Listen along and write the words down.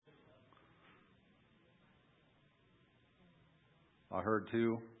I heard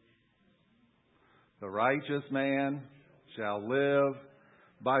too. The righteous man shall live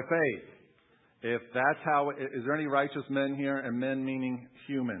by faith. If that's how, is there any righteous men here? And men meaning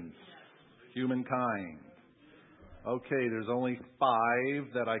humans, humankind. Okay, there's only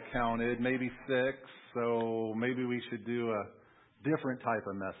 5 that I counted, maybe 6. So maybe we should do a different type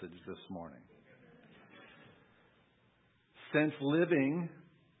of message this morning. Since living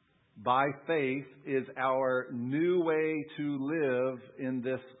by faith is our new way to live in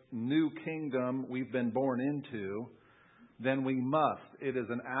this new kingdom we've been born into, then we must. It is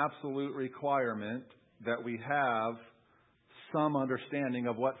an absolute requirement that we have some understanding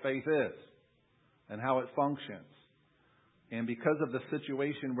of what faith is and how it functions. And because of the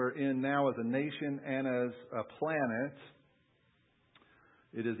situation we're in now as a nation and as a planet,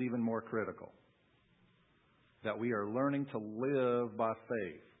 it is even more critical that we are learning to live by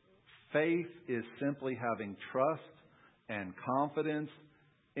faith. Faith is simply having trust and confidence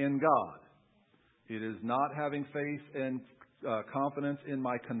in God. It is not having faith and confidence in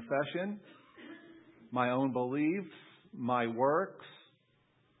my confession, my own beliefs, my works,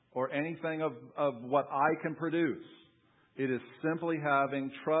 or anything of what I can produce. It is simply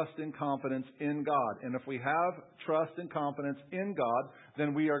having trust and confidence in God. And if we have trust and confidence in God,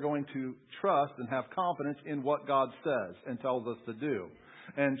 then we are going to trust and have confidence in what God says and tells us to do.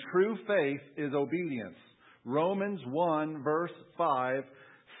 And true faith is obedience. Romans 1 verse 5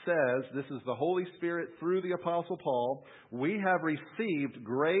 says, this is the Holy Spirit through the Apostle Paul, we have received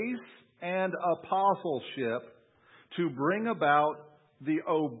grace and apostleship to bring about the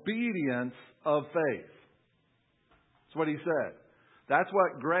obedience of faith. That's what he said. That's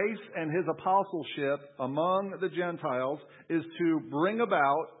what grace and his apostleship among the Gentiles is, to bring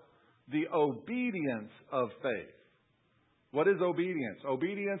about the obedience of faith. What is obedience?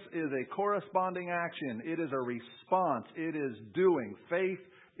 Obedience is a corresponding action. It is a response. It is doing. Faith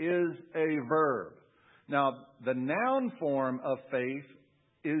is a verb. Now, the noun form of faith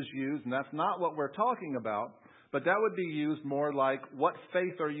is used, and that's not what we're talking about, but that would be used more like, what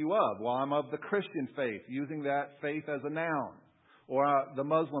faith are you of? Well, I'm of the Christian faith, using that faith as a noun, or the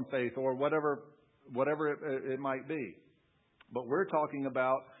Muslim faith, or whatever it might be. But we're talking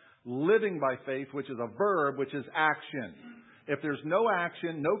about living by faith, which is a verb, which is action. If there's no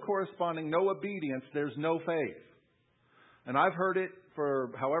action, no corresponding, no obedience, there's no faith. And I've heard it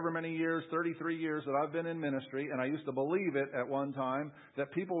for however many years, 33 years that I've been in ministry, and I used to believe it at one time, that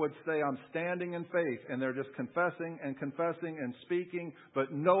people would say, I'm standing in faith, and they're just confessing and speaking,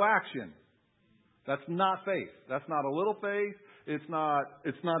 but no action. That's not faith. That's not a little faith. It's not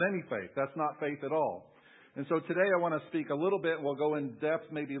any faith. That's not faith at all. And so today I want to speak a little bit, we'll go in depth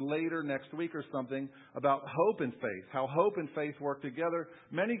maybe later next week or something, about hope and faith, how hope and faith work together.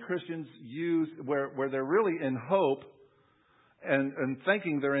 Many Christians use where they're really in hope and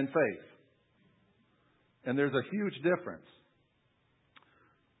thinking they're in faith. And there's a huge difference.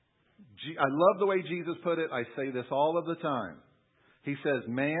 I love the way Jesus put it. I say this all of the time. He says,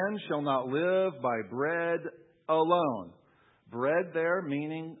 man shall not live by bread alone. Bread there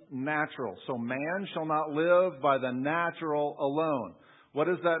meaning natural. So man shall not live by the natural alone. What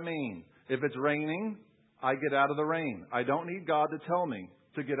does that mean? If it's raining, I get out of the rain. I don't need God to tell me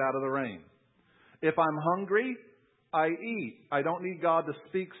to get out of the rain. If I'm hungry, I eat. I don't need God to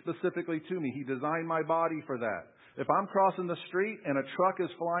speak specifically to me. He designed my body for that. If I'm crossing the street and a truck is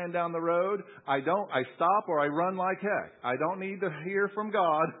flying down the road, I stop or I run like heck. I don't need to hear from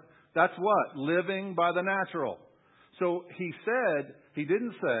God. That's what? Living by the natural. So he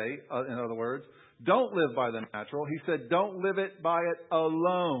didn't say, in other words, don't live by the natural. He said, don't live it by it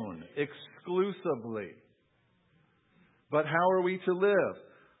alone, exclusively. But how are we to live?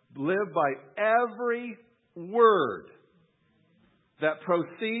 Live by every word that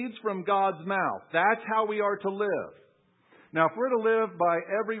proceeds from God's mouth. That's how we are to live. Now, if we're to live by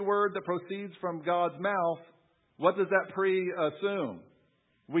every word that proceeds from God's mouth, what does that assume?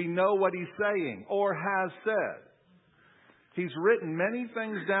 We know what He's saying or has said. He's written many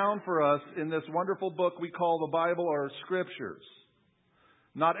things down for us in this wonderful book we call the Bible or Scriptures.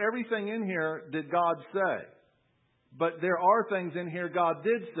 Not everything in here did God say. But there are things in here God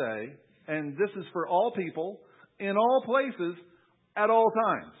did say, and this is for all people, in all places, at all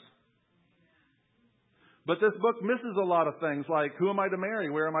times. But this book misses a lot of things like, who am I to marry?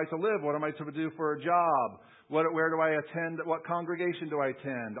 Where am I to live? What am I to do for a job? Where do I attend? What congregation do I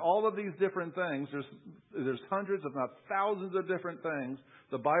attend? All of these different things. There's hundreds, if not thousands of different things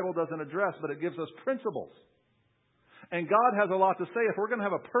the Bible doesn't address, but it gives us principles. And God has a lot to say. If we're going to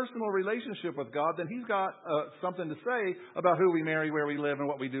have a personal relationship with God, then He's got something to say about who we marry, where we live, and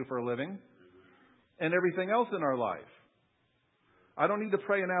what we do for a living, and everything else in our life. I don't need to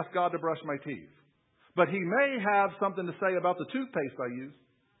pray and ask God to brush my teeth. But He may have something to say about the toothpaste I use.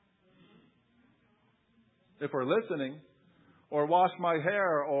 If we're listening. Or wash my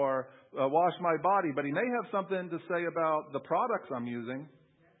hair or wash my body. But He may have something to say about the products I'm using.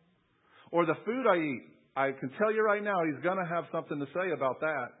 Or the food I eat. I can tell you right now, He's going to have something to say about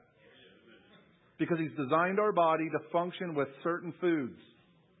that. Because He's designed our body to function with certain foods.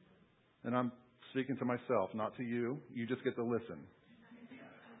 And I'm speaking to myself, not to you. You just get to listen.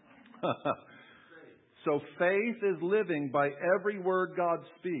 So faith is living by every word God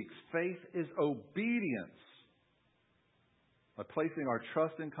speaks. Faith is obedience. By placing our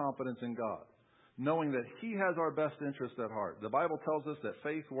trust and confidence in God. Knowing that He has our best interest at heart. The Bible tells us that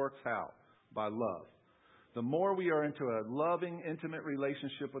faith works how? By love. The more we are into a loving, intimate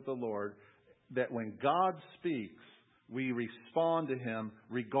relationship with the Lord, that when God speaks, we respond to Him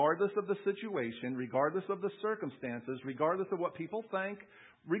regardless of the situation, regardless of the circumstances, regardless of what people think,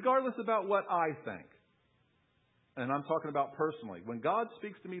 regardless about what I think. And I'm talking about personally. When God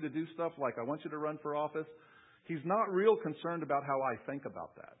speaks to me to do stuff like, I want you to run for office, He's not real concerned about how I think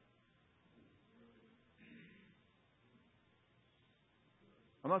about that.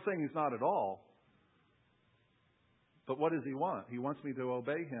 I'm not saying He's not at all. But what does He want? He wants me to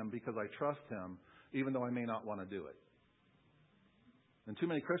obey Him because I trust Him, even though I may not want to do it. And too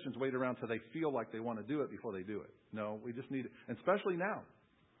many Christians wait around till they feel like they want to do it before they do it. No, we just need it. And especially now.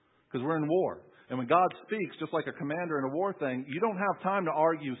 Because we're in war. And when God speaks, just like a commander in a war thing, you don't have time to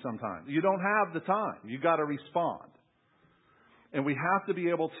argue sometimes. You don't have the time. You've got to respond. And we have to be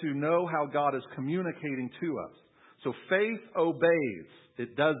able to know how God is communicating to us. So faith obeys.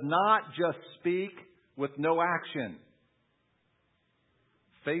 It does not just speak with no action.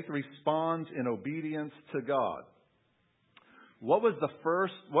 Faith responds in obedience to God. What did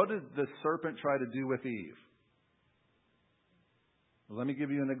the serpent try to do with Eve? Well, let me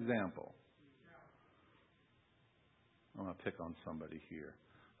give you an example. I'm going to pick on somebody here.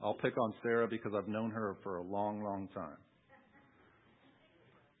 I'll pick on Sarah because I've known her for a long, long time.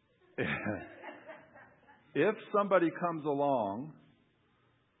 If somebody comes along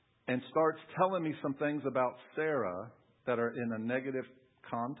and starts telling me some things about Sarah that are in a negative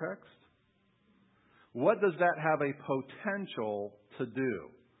context, what does that have a potential to do?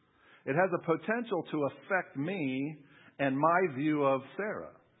 It has a potential to affect me and my view of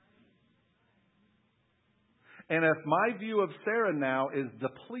Sarah. And if my view of Sarah now is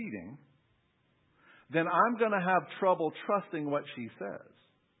depleting, then I'm going to have trouble trusting what she says.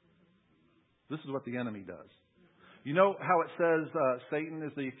 This is what the enemy does. You know how it says Satan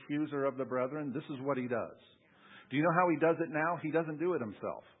is the accuser of the brethren? This is what he does. Do you know how he does it now? He doesn't do it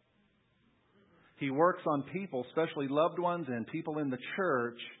himself. He works on people, especially loved ones and people in the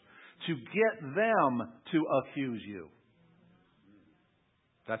church, to get them to accuse you.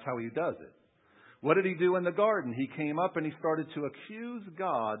 That's how he does it. What did he do in the garden? He came up and he started to accuse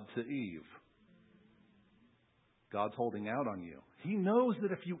God to Eve. God's holding out on you. He knows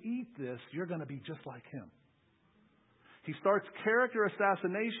that if you eat this, you're going to be just like Him. He starts character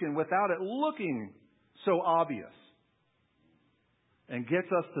assassination without it looking so obvious. And gets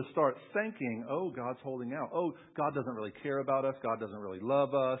us to start thinking, oh, God's holding out. Oh, God doesn't really care about us. God doesn't really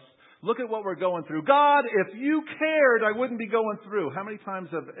love us. Look at what we're going through. God, if you cared, I wouldn't be going through. How many times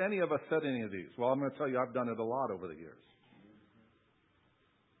have any of us said any of these? Well, I'm going to tell you, I've done it a lot over the years.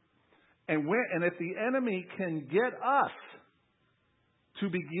 And if the enemy can get us to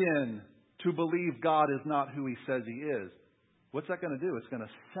begin to believe God is not who He says He is, what's that going to do? It's going to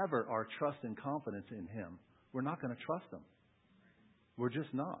sever our trust and confidence in Him. We're not going to trust Him. We're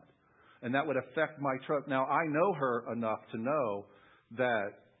just not. And that would affect my trust. Now, I know her enough to know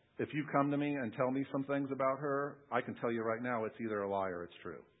that if you come to me and tell me some things about her, I can tell you right now it's either a lie or it's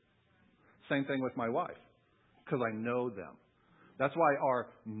true. Same thing with my wife, because I know them. That's why our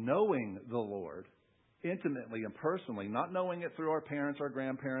knowing the Lord intimately and personally, not knowing it through our parents, our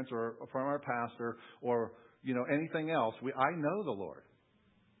grandparents, or from our pastor, or anything else. I know the Lord.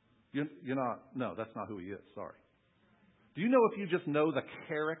 You're not. No, that's not who He is. Sorry. Do you know if you just know the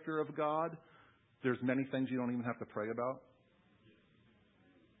character of God, there's many things you don't even have to pray about?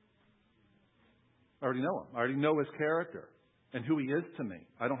 I already know Him. I already know His character and who He is to me.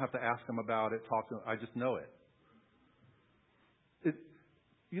 I don't have to ask Him about it, talk to Him. I just know it.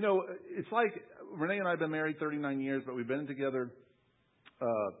 It's like Renee and I have been married 39 years, but we've been together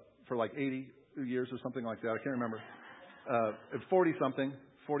for like 80 years or something like that. I can't remember. 40-something.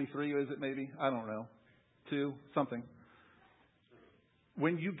 43 is it maybe? I don't know. 2, something.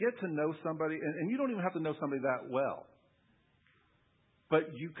 When you get to know somebody, and you don't even have to know somebody that well, but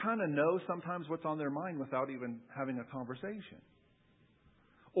you kind of know sometimes what's on their mind without even having a conversation.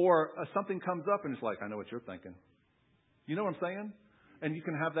 Or something comes up and it's like, I know what you're thinking. You know what I'm saying? And you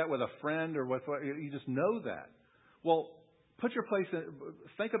can have that with a friend or with, you just know that. Well,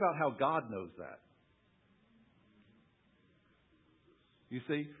 think about how God knows that. You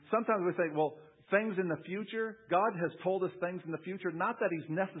see, sometimes we say, well, things in the future, God has told us things in the future. Not that He's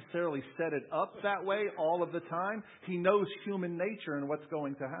necessarily set it up that way all of the time. He knows human nature and what's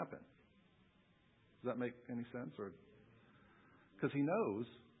going to happen. Does that make any sense? Because He knows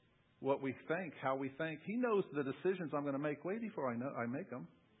what we think, how we think. He knows the decisions I'm going to make way before I make them.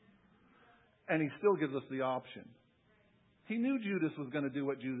 And He still gives us the option. He knew Judas was going to do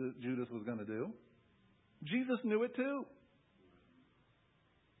what Judas was going to do. Jesus knew it too.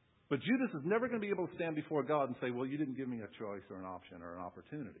 But Judas is never going to be able to stand before God and say, well, you didn't give me a choice or an option or an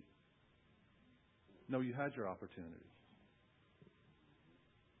opportunity. No, you had your opportunity.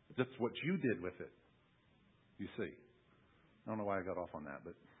 That's what you did with it. You see. I don't know why I got off on that,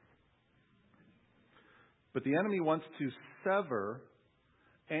 but the enemy wants to sever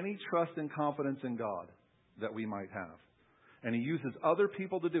any trust and confidence in God that we might have. And he uses other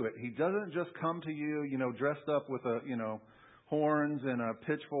people to do it. He doesn't just come to you, dressed up with horns and a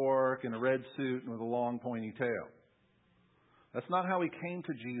pitchfork and a red suit and with a long pointy tail. That's not how He came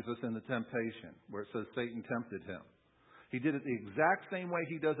to Jesus in the temptation, where it says Satan tempted Him. He did it the exact same way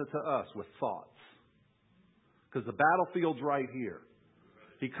He does it to us, with thoughts. Because the battlefield's right here.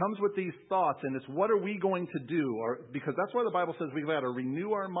 He comes with these thoughts, and it's what are we going to do? Because that's why the Bible says we've got to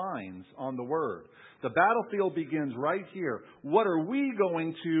renew our minds on the Word. The battlefield begins right here. What are we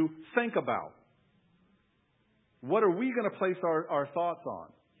going to think about? What are we going to place our thoughts on?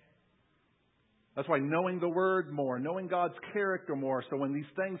 That's why knowing the Word more, knowing God's character more, so when these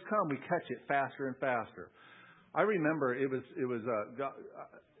things come, we catch it faster and faster. I remember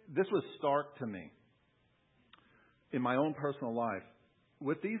this was stark to me in my own personal life.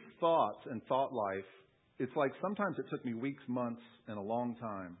 With these thoughts and thought life, it's like sometimes it took me weeks, months, and a long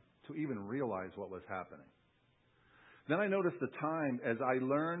time to even realize what was happening. Then I noticed the time, as I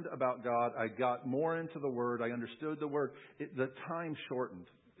learned about God, I got more into the Word, I understood the Word, the time shortened.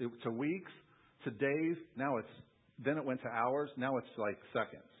 To weeks, to days, then it went to hours, now it's like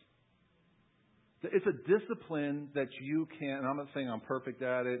seconds. It's a discipline that you can, and I'm not saying I'm perfect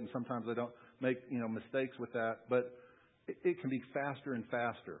at it, and sometimes I don't make mistakes with that, but it can be faster and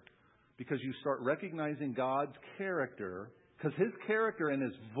faster because you start recognizing God's character, because His character and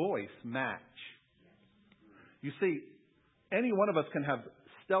His voice match. You see, any one of us can have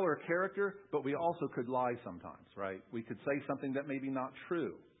stellar character, but we also could lie sometimes, right? We could say something that may be not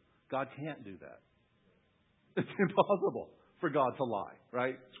true. God can't do that. It's impossible for God to lie,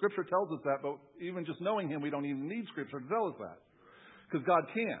 right? Scripture tells us that, but even just knowing Him, we don't even need Scripture to tell us that. Because God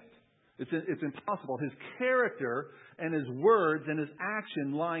can't. It's impossible. His character and His words and His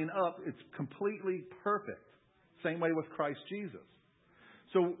action line up. It's completely perfect. Same way with Christ Jesus.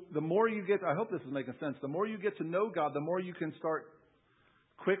 So the more you get, I hope this is making sense, the more you get to know God, the more you can start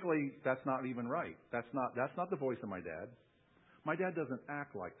quickly, that's not even right. That's not the voice of my dad. My dad doesn't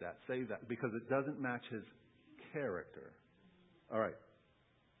act like that, say that, because it doesn't match his character. All right.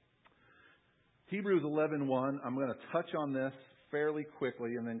 Hebrews 11:1. I'm going to touch on this fairly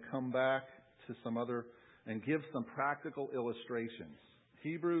quickly and then come back to some other and give some practical illustrations.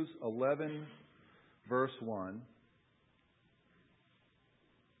 Hebrews 11, verse 1.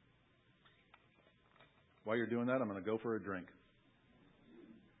 While you're doing that, I'm going to go for a drink.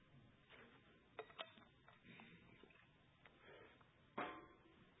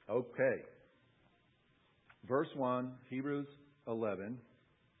 Okay. Verse 1, Hebrews 11.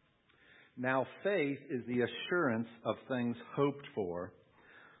 Now faith is the assurance of things hoped for,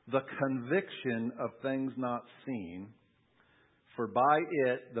 the conviction of things not seen, for by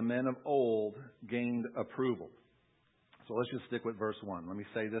it the men of old gained approval. So let's just stick with verse 1. Let me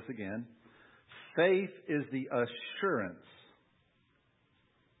say this again. Faith is the assurance.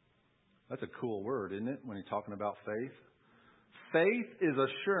 That's a cool word, isn't it, when you're talking about faith? Faith is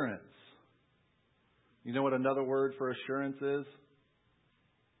assurance. You know what another word for assurance is?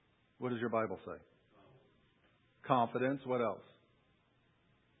 What does your Bible say? Confidence. What else?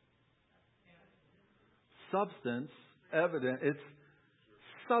 Substance. Evident. It's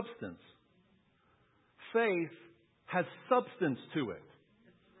substance. Faith has substance to it.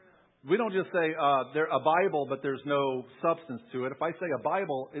 We don't just say they're a Bible, but there's no substance to it. If I say a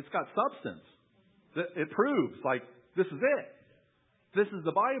Bible, it's got substance. It proves, like, this is it. This is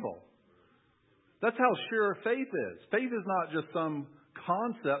the Bible. That's how sure faith is. Faith is not just some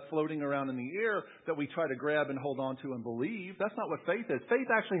concept floating around in the air that we try to grab and hold on to and believe. That's not what faith is. Faith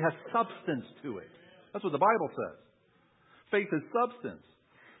actually has substance to it. That's what the Bible says. Faith is substance.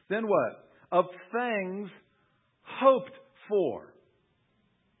 Then what? Of things hoped for.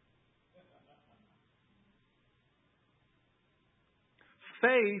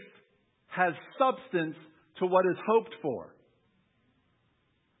 Faith has substance to what is hoped for.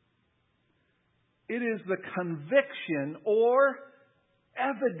 It is the conviction or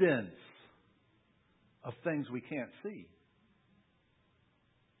evidence of things we can't see.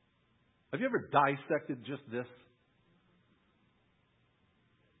 Have you ever dissected just this?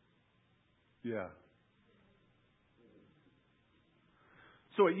 Yeah.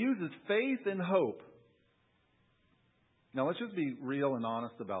 So it uses faith and hope. Now let's just be real and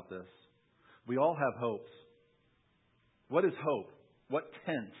honest about this. We all have hopes. What is hope? What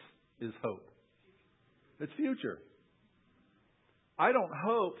tense is hope? It's future. I don't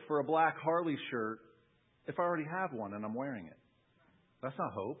hope for a black Harley shirt if I already have one and I'm wearing it. That's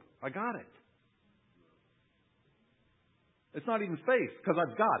not hope. I got it. It's not even faith because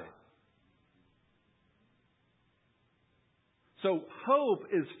I've got it. So hope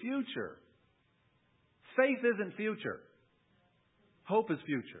is future. Faith isn't future. Hope is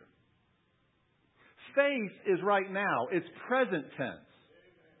future. Faith is right now. It's present tense.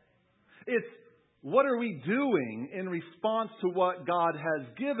 It's what are we doing in response to what God has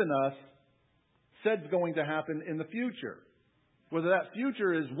given us, said is going to happen in the future. Whether that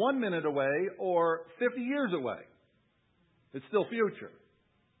future is 1 minute away or 50 years away. It's still future.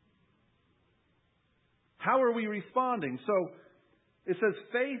 How are we responding? So it says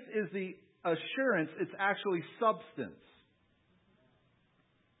faith is the assurance. It's actually substance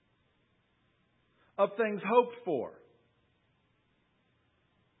of things hoped for.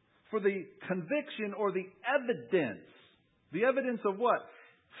 For the conviction or the evidence. The evidence of what?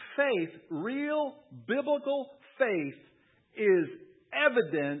 Faith, real biblical faith, is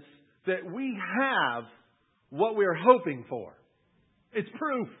evidence that we have what we're hoping for. It's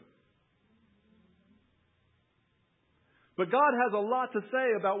proof. But God has a lot to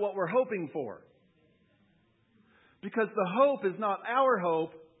say about what we're hoping for. Because the hope is not our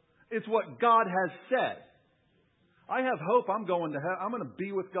hope, it's what God has said. I have hope I'm going to heaven. I'm going to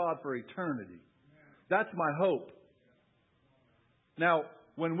be with God for eternity. That's my hope. Now,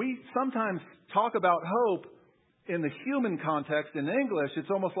 when we sometimes talk about hope in the human context in English, it's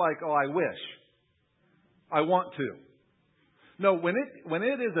almost like, oh, I wish. I want to. No, when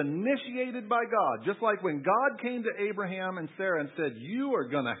it is initiated by God, just like when God came to Abraham and Sarah and said, you are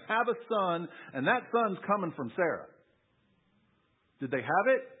going to have a son, and that son's coming from Sarah. Did they have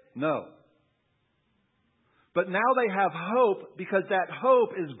it? No. But now they have hope because that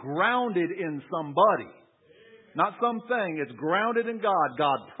hope is grounded in somebody. Not something. It's grounded in God.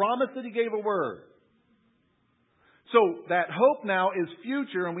 God promised that He gave a word. So that hope now is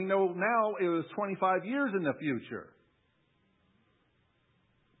future, and we know now it was 25 years in the future.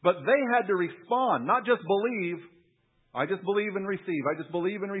 But they had to respond, not just believe. I just believe and receive. I just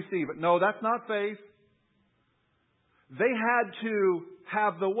believe and receive it. No, that's not faith. They had to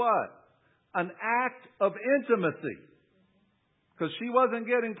have the what? An act of intimacy. Because she wasn't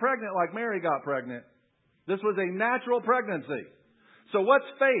getting pregnant like Mary got pregnant. This was a natural pregnancy. So what's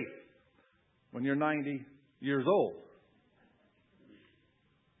faith? When you're 90 years old.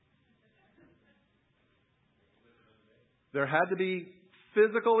 There had to be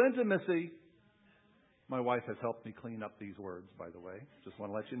physical intimacy. My wife has helped me clean up these words, by the way. Just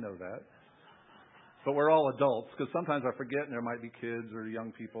want to let you know that. But we're all adults, because sometimes I forget and there might be kids or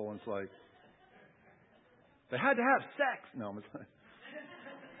young people, and it's like, they had to have sex. No, I'm sorry.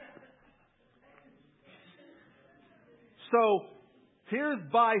 So, here's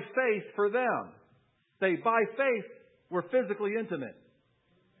by faith for them. They, by faith, were physically intimate.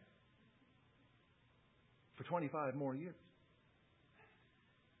 For 25 more years.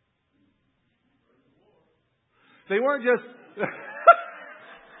 They weren't just...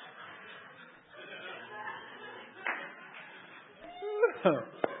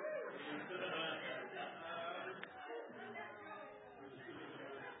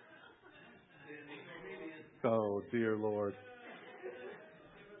 Oh, dear Lord.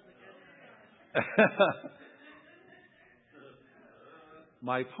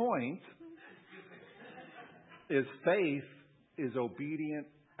 My point is faith is obedient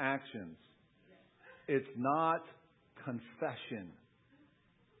actions. It's not confession.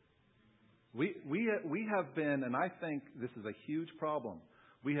 We have been, and I think this is a huge problem,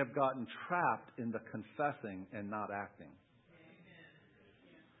 we have gotten trapped in the confessing and not acting.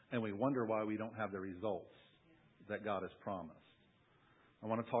 And we wonder why we don't have the results that God has promised. I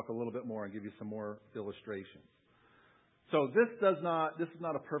want to talk a little bit more and give you some more illustrations. So this is not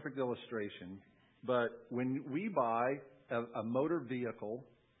a perfect illustration, but when we buy a motor vehicle,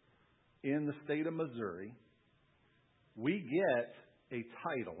 in the state of Missouri, we get a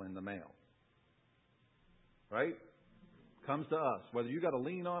title in the mail. Right? Comes to us. Whether you got a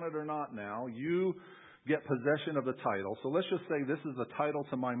lien on it or not now, you get possession of the title. So let's just say this is the title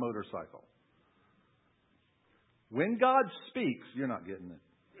to my motorcycle. When God speaks, you're not getting it.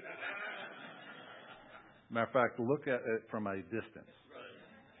 Matter of fact, look at it from a distance.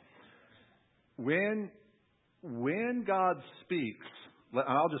 When God speaks,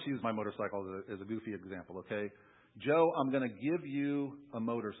 I'll just use my motorcycle as a goofy example, okay? Joe, I'm going to give you a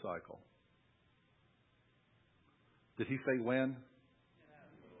motorcycle. Did he say when?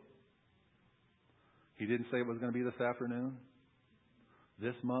 He didn't say it was going to be this afternoon,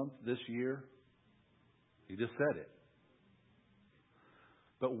 this month, this year. He just said it.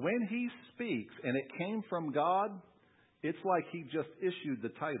 But when he speaks and it came from God, it's like he just issued the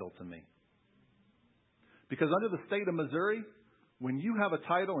title to me. Because under the state of Missouri, when you have a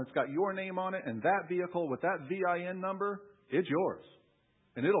title and it's got your name on it and that vehicle with that VIN number, it's yours.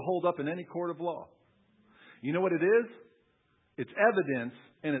 And it'll hold up in any court of law. You know what it is? It's evidence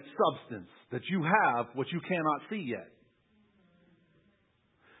and it's substance that you have what you cannot see yet.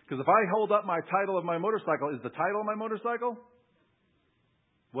 Because if I hold up my title of my motorcycle, is the title of my motorcycle?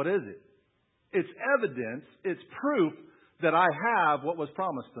 What is it? It's evidence, it's proof that I have what was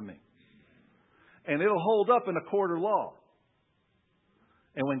promised to me. And it'll hold up in a court of law.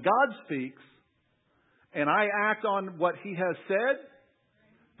 And when God speaks and I act on what He has said,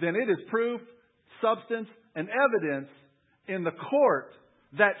 then it is proof, substance, and evidence in the court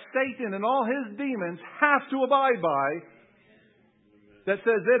that Satan and all his demons have to abide by that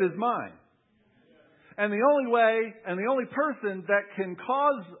says it is mine. And the only way and the only person that can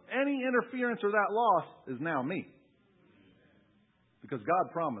cause any interference or that loss is now me. Because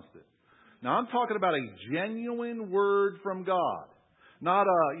God promised it. Now I'm talking about a genuine word from God. Not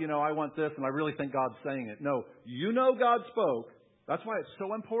I want this and I really think God's saying it. No, God spoke. That's why it's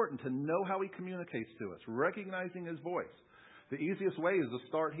so important to know how He communicates to us, recognizing His voice. The easiest way is to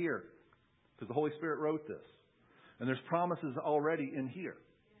start here, because the Holy Spirit wrote this. And there's promises already in here.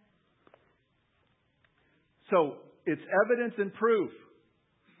 So, it's evidence and proof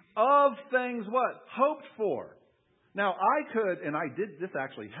of things what? Hoped for. Now, I could, and I did, this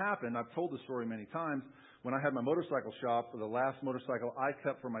actually happened. I've told this story many times. When I had my motorcycle shop, the last motorcycle I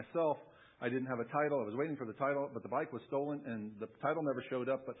kept for myself, I didn't have a title. I was waiting for the title, but the bike was stolen, and the title never showed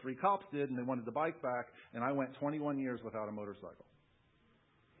up, but 3 cops did, and they wanted the bike back, and I went 21 years without a motorcycle.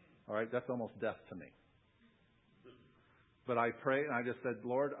 All right, that's almost death to me. But I prayed, and I just said,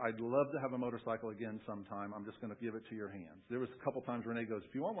 Lord, I'd love to have a motorcycle again sometime. I'm just going to give it to your hands. There was a couple times Renee goes,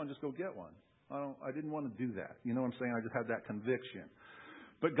 if you want one, just go get one. I didn't want to do that. You know what I'm saying? I just had that conviction.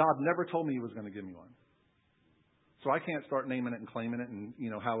 But God never told me He was going to give me one. So I can't start naming it and claiming it and,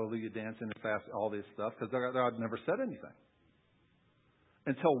 hallelujah, dancing and fast, all this stuff, because God never said anything.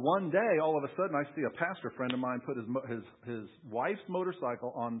 Until one day, all of a sudden, I see a pastor friend of mine put his wife's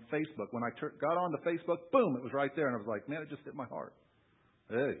motorcycle on Facebook. When I got on to Facebook, boom, it was right there. And I was like, man, it just hit my heart.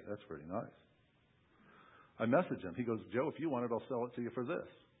 Hey, that's pretty nice. I messaged him. He goes, Joe, if you want it, I'll sell it to you for this.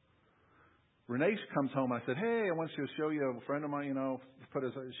 Renee comes home. I said, hey, I want you to show you a friend of mine,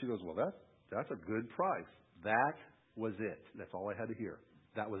 she goes, well, that's a good price. That was it. That's all I had to hear.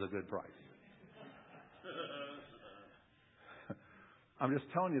 That was a good price. I'm just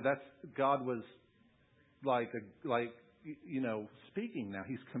telling you, that's God was speaking now.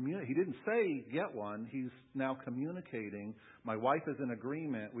 He didn't say get one. He's now communicating. My wife is in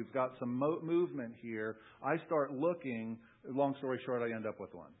agreement. We've got some movement here. I start looking. Long story short, I end up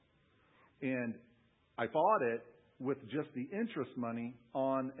with one. And I bought it with just the interest money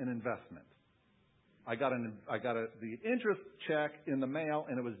on an investment. I got the interest check in the mail,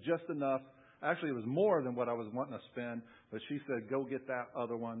 and it was just enough. Actually, it was more than what I was wanting to spend. But she said, "Go get that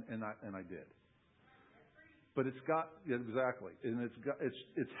other one," and I did. But it's got exactly, and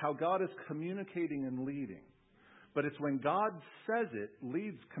it's how God is communicating and leading. But it's when God says it,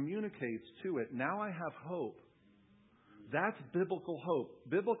 leads, communicates to it. Now I have hope. That's biblical hope.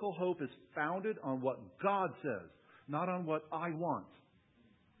 Biblical hope is founded on what God says, not on what I want.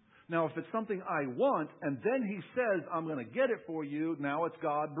 Now, if it's something I want, and then He says, I'm going to get it for you, now it's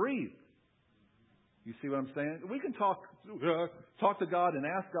God-breathed. You see what I'm saying? We can talk to God and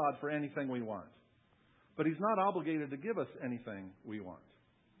ask God for anything we want. But He's not obligated to give us anything we want.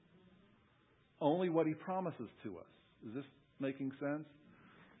 Only what He promises to us. Is this making sense?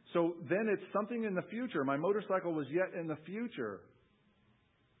 So then it's something in the future. My motorcycle was yet in the future.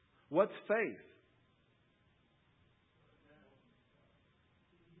 What's faith?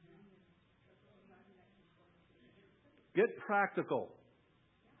 Get practical.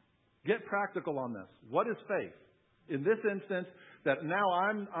 Get practical on this. What is faith? In this instance, that now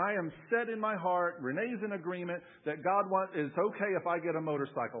I am set in my heart, Renee's in agreement that God it's okay if I get a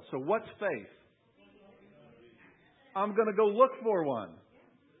motorcycle. So what's faith? I'm going to go look for one.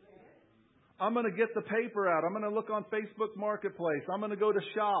 I'm going to get the paper out. I'm going to look on Facebook Marketplace. I'm going to go to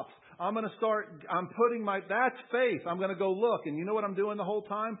shops. I'm putting that's faith. I'm going to go look. And you know what I'm doing the whole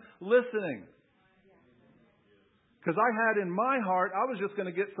time? Listening. Because I had in my heart, I was just going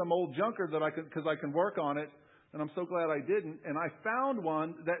to get some old junker because I can work on it. And I'm so glad I didn't. And I found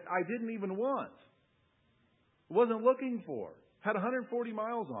one that I didn't even want. Wasn't looking for. Had 140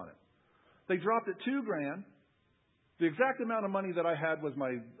 miles on it. They dropped it $2,000. The exact amount of money that I had was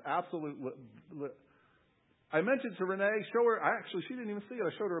my absolute. I mentioned to Renee, show her. She didn't even see it.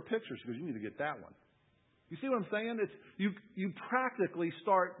 I showed her a picture. She goes, "You need to get that one." You see what I'm saying? It's you practically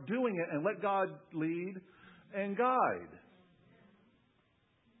start doing it and let God lead and guide.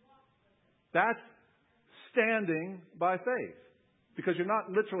 That's standing by faith. Because you're not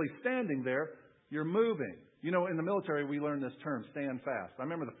literally standing there, you're moving. You know, in the military, we learn this term, stand fast. I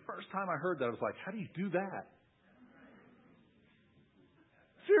remember the first time I heard that, I was like, how do you do that?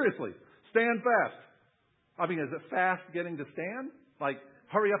 Seriously, stand fast. I mean, is it fast getting to stand? Like,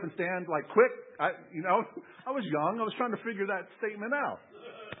 hurry up and stand, like, quick? I was young. I was trying to figure that statement out.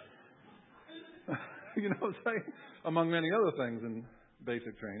 You know what I'm saying? Among many other things in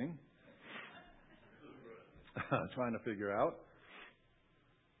basic training. Trying to figure out.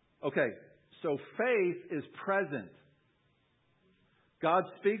 Okay, so faith is present. God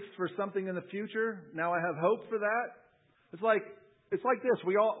speaks for something in the future. Now I have hope for that. It's like this.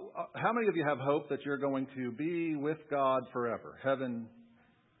 We all. How many of you have hope that you're going to be with God forever? Heaven.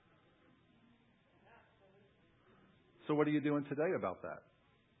 So what are you doing today about that?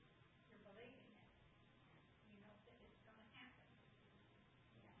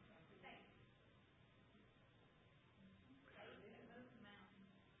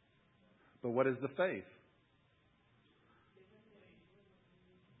 But what is the faith?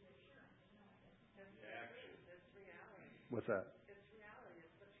 What's that? It's reality.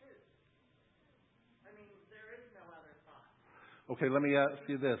 It's the truth. I mean, there is no other thought. Okay, let me ask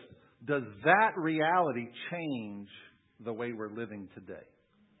you this. Does that reality change the way we're living today?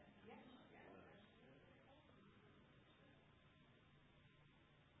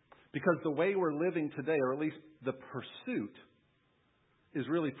 Because the way we're living today, or at least the pursuit, is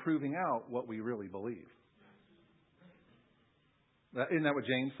really proving out what we really believe. Isn't that what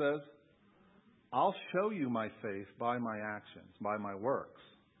James says? I'll show you my faith by my actions, by my works.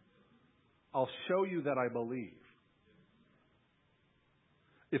 I'll show you that I believe.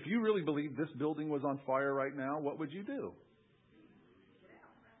 If you really believed this building was on fire right now, what would you do?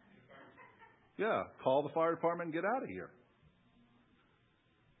 Yeah, call the fire department and get out of here.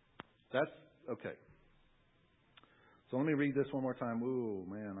 That's okay. So let me read this one more time. Ooh,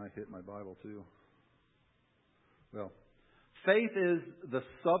 man, I hit my Bible too. Well, faith is the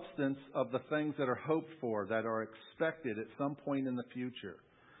substance of the things that are hoped for, that are expected at some point in the future.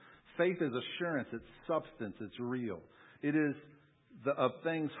 Faith is assurance. It's substance. It's real. It is of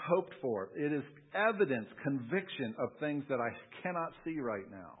things hoped for. It is evidence, conviction of things that I cannot see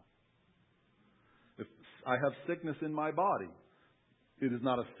right now. If I have sickness in my body, it is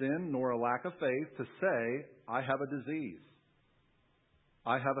not a sin nor a lack of faith to say, I have a disease.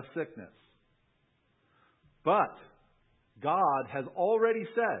 I have a sickness. But God has already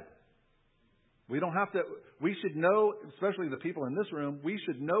said, we should know, especially the people in this room, we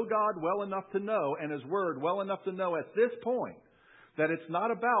should know God well enough to know, and His Word well enough to know at this point, that it's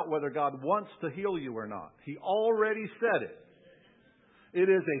not about whether God wants to heal you or not. He already said it. It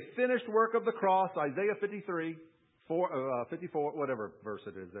is a finished work of the cross, Isaiah 54, whatever verse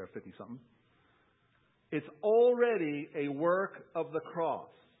it is there, 50-something. It's already a work of the cross.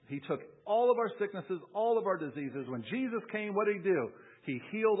 He took all of our sicknesses, all of our diseases. When Jesus came, what did He do? He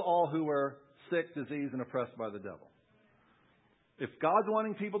healed all who were sick, diseased, and oppressed by the devil. If God's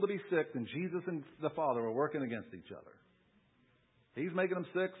wanting people to be sick, then Jesus and the Father are working against each other. He's making them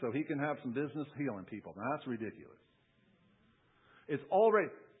sick so He can have some business healing people. Now, that's ridiculous. It's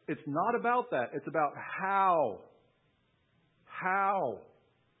not about that. It's about how. How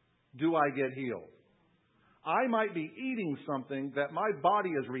do I get healed? I might be eating something that my body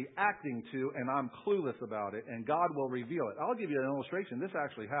is reacting to, and I'm clueless about it, and God will reveal it. I'll give you an illustration. This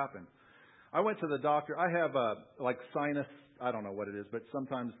actually happened. I went to the doctor. I have sinus, I don't know what it is, but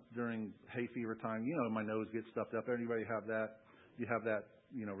sometimes during hay fever time, my nose gets stuffed up. Anybody have that? You have that,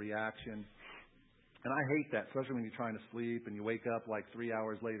 reaction. And I hate that, especially when you're trying to sleep and you wake up like 3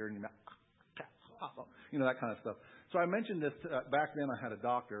 hours later and that kind of stuff. So I mentioned this back then. I had a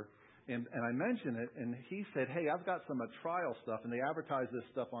doctor, And I mentioned it, and he said, hey, I've got some trial stuff, and they advertise this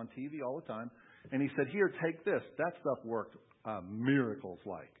stuff on TV all the time. And he said, here, take this. That stuff worked miracles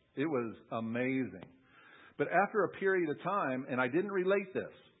like. It was amazing. But after a period of time, and I didn't relate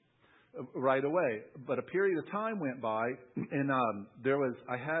this right away, but a period of time went by, and there was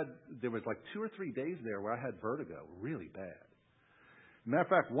like 2 or 3 days there where I had vertigo really bad. Matter of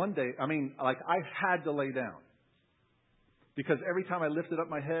fact, one day, I had to lay down because every time I lifted up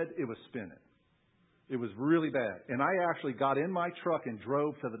my head, it was spinning. It was really bad. And I actually got in my truck and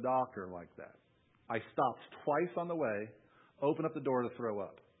drove to the doctor like that. I stopped twice on the way, opened up the door to throw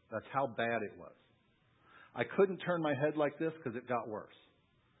up. That's how bad it was. I couldn't turn my head like this because it got worse.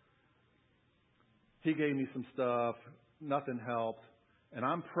 He gave me some stuff. Nothing helped. And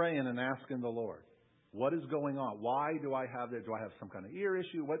I'm praying and asking the Lord, what is going on? Why do I have this? Do I have some kind of ear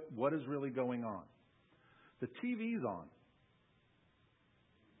issue? What is really going on? The TV's on.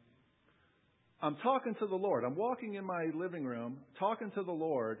 I'm talking to the Lord. I'm walking in my living room, talking to the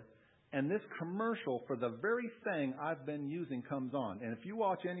Lord, and this commercial for the very thing I've been using comes on. And if you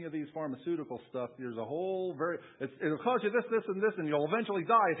watch any of these pharmaceutical stuff, there's a whole it'll cause you this, this, and this, and you'll eventually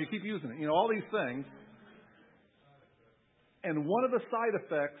die if you keep using it. All these things. And one of the side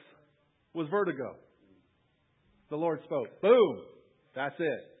effects was vertigo. The Lord spoke. Boom. That's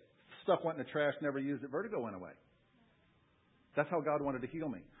it. Stuff went in the trash, never used it. Vertigo went away. That's how God wanted to heal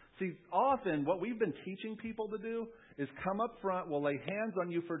me. See, often what we've been teaching people to do is come up front, we'll lay hands on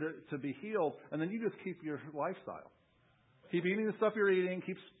you to be healed, and then you just keep your lifestyle. Keep eating the stuff you're eating,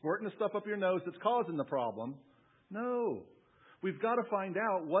 keep squirting the stuff up your nose that's causing the problem. No. We've got to find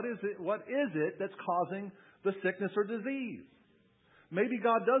out what is it that's causing the sickness or disease. Maybe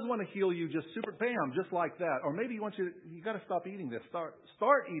God does want to heal you just just like that. Or maybe He wants you got to stop eating this. Start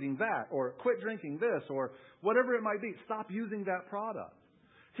eating that. Or quit drinking this. Or whatever it might be. Stop using that product.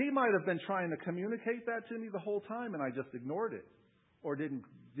 He might have been trying to communicate that to me the whole time and I just ignored it. Or didn't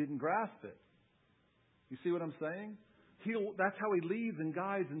grasp it. You see what I'm saying? That's how He leads and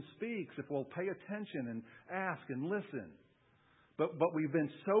guides and speaks if we'll pay attention and ask and listen. But we've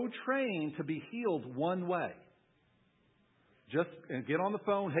been so trained to be healed one way. Just get on the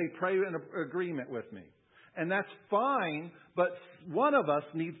phone, hey, pray in agreement with me. And that's fine, but one of us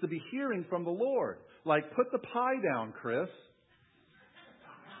needs to be hearing from the Lord. Like, put the pie down, Chris.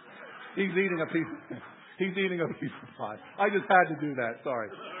 He's eating a piece of pie. I just had to do that, sorry.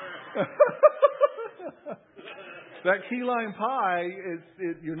 That key lime pie,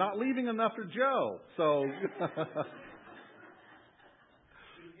 you're not leaving enough for Joe. So...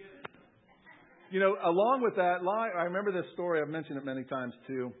 along with that, I remember this story. I've mentioned it many times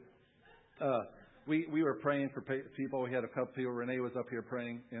too. We were praying for people. We had a couple people. Renee was up here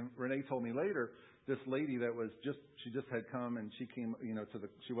praying, and Renee told me later this lady that she just had come and she came,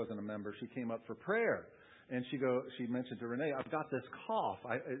 she wasn't a member. She came up for prayer, and she mentioned to Renee, I've got this cough.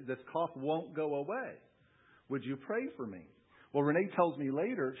 This cough won't go away. Would you pray for me? Well, Renee tells me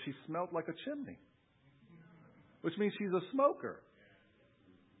later she smelled like a chimney, which means she's a smoker.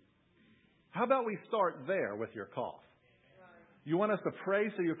 How about we start there with your cough? You want us to pray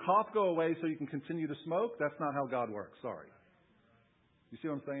so your cough go away so you can continue to smoke? That's not how God works. Sorry. You see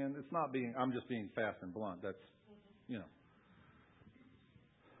what I'm saying? I'm just being fast and blunt. That's,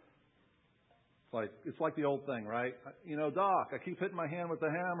 It's like the old thing, right? Doc, I keep hitting my hand with the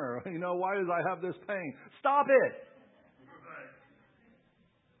hammer. Why do I have this pain? Stop it!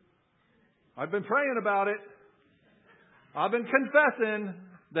 I've been praying about it. I've been confessing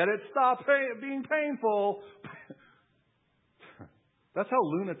that it stopped being painful. That's how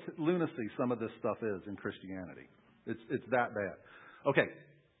lunacy some of this stuff is in Christianity. It's that bad. Okay,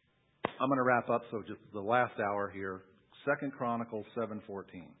 I'm going to wrap up. So just the last hour here. 2 Chronicles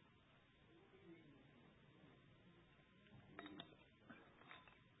 7:14.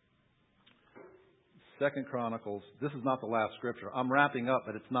 2 Chronicles. This is not the last scripture. I'm wrapping up,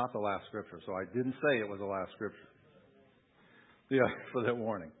 but it's not the last scripture. So I didn't say it was the last scripture. Yeah, for that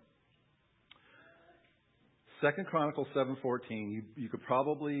warning. 2 Chronicles 7:14. You could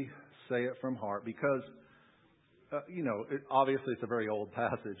probably say it from heart because, obviously it's a very old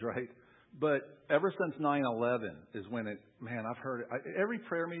passage, right? But ever since 9/11 is when I've heard it. Every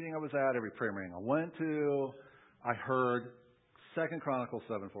prayer meeting I was at, every prayer meeting I went to, I heard 2 Chronicles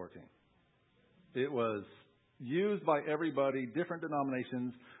 7:14. It was used by everybody, different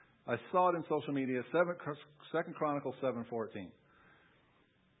denominations. I saw it in social media, 2 Chronicles 7:14.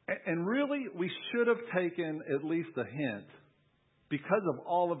 And really, we should have taken at least a hint because of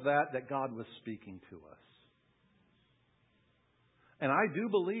all of that God was speaking to us. And I do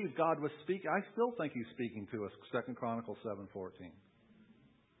believe God was speaking. I still think He's speaking to us, 2 Chronicles 7:14.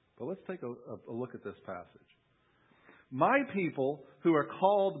 But let's take a look at this passage. My people who are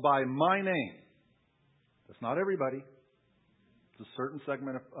called by my name. That's not everybody. It's a certain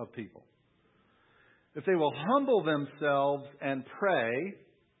segment of people. If they will humble themselves and pray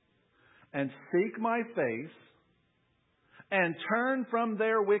and seek my face and turn from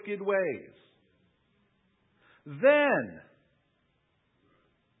their wicked ways, then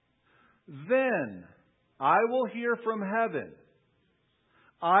I will hear from heaven.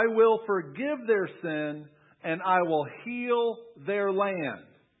 I will forgive their sin and I will heal their land.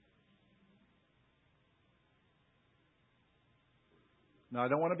 Now, I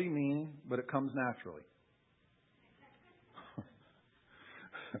don't want to be mean, but it comes naturally.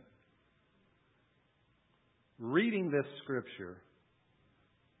 Reading this Scripture,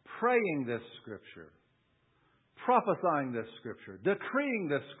 praying this Scripture, prophesying this Scripture, decreeing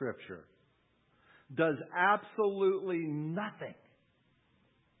this Scripture, does absolutely nothing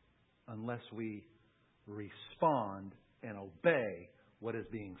unless we respond and obey what is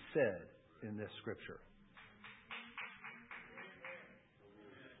being said in this Scripture.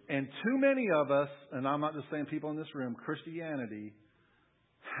 And too many of us, and I'm not just saying people in this room, Christianity,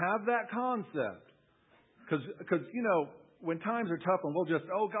 have that concept. Because, when times are tough and we'll just,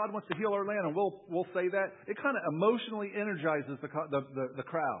 God wants to heal our land, and we'll say that, it kind of emotionally energizes the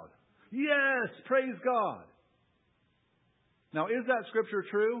crowd. Yes, praise God. Now, is that Scripture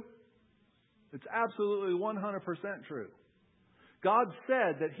true? It's absolutely 100% true. God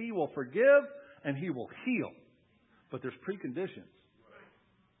said that He will forgive and He will heal. But there's preconditions.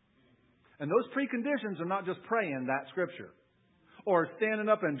 And those preconditions are not just praying that Scripture or standing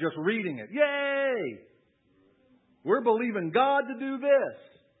up and just reading it. Yay! We're believing God to do this.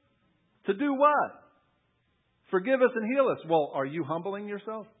 To do what? Forgive us and heal us. Well, are you humbling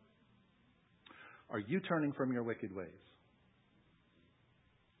yourself? Are you turning from your wicked ways?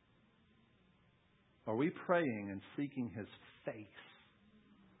 Are we praying and seeking His face?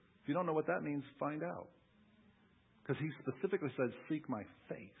 If you don't know what that means, find out. Because He specifically says, seek my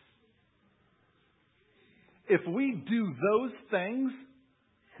face. If we do those things,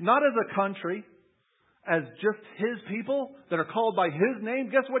 not as a country, as just His people that are called by His name,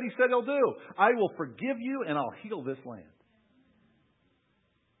 guess what He said He'll do? I will forgive you and I'll heal this land.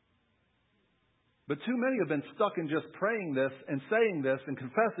 But too many have been stuck in just praying this and saying this and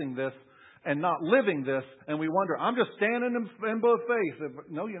confessing this and not living this, and we wonder, I'm just standing in both faith.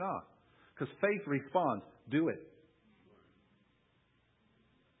 No, you're not. Because faith responds, do it.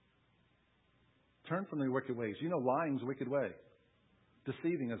 Turn from your wicked ways. Lying's a wicked way.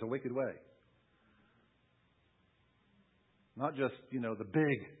 Deceiving is a wicked way. Not just, the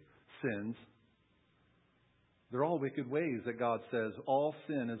big sins. They're all wicked ways that God says all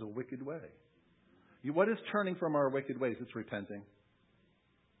sin is a wicked way. What is turning from our wicked ways? It's repenting.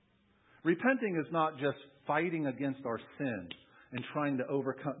 Repenting is not just fighting against our sin and trying to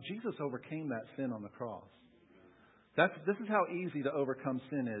overcome. Jesus overcame that sin on the cross. This is how easy to overcome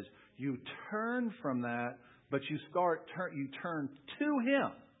sin is. You turn from that, but you turn to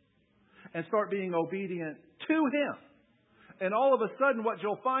Him and start being obedient to Him. And all of a sudden what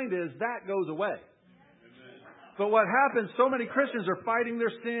you'll find is that goes away. But what happens, so many Christians are fighting their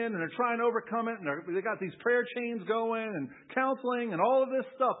sin and they're trying to overcome it, and they got these prayer chains going and counseling and all of this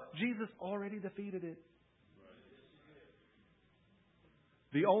stuff. Jesus already defeated it.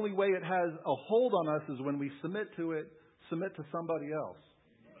 The only way it has a hold on us is when we submit to it, submit to somebody else.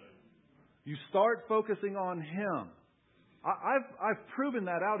 You start focusing on Him. I've proven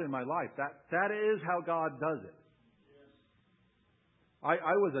that out in my life. That is how God does it. I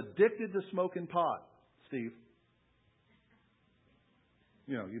was addicted to smoking pot, Steve.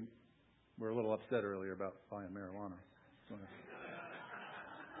 You were a little upset earlier about buying marijuana. So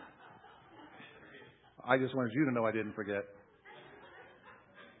I just wanted you to know I didn't forget.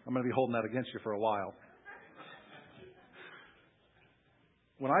 I'm going to be holding that against you for a while.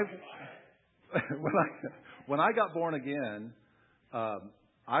 When I got born again,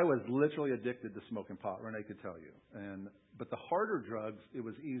 I was literally addicted to smoking pot. Renee could tell you. But the harder drugs, it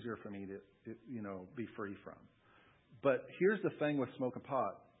was easier for me to be free from. But here's the thing with smoking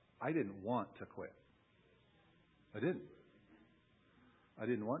pot. I didn't want to quit. I didn't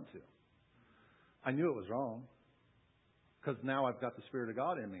want to. I knew it was wrong. Because now I've got the Spirit of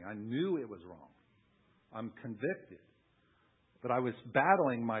God in me. I knew it was wrong. I'm convicted. But I was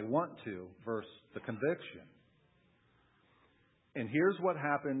battling my want to versus the conviction. And here's what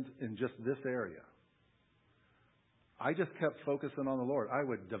happened in just this area. I just kept focusing on the Lord. I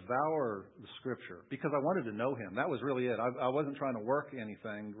would devour the Scripture because I wanted to know Him. That was really it. I wasn't trying to work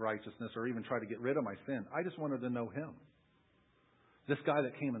anything, righteousness, or even try to get rid of my sin. I just wanted to know Him. This guy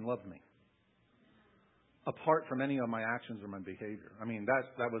that came and loved me. Apart from any of my actions or my behavior. I mean,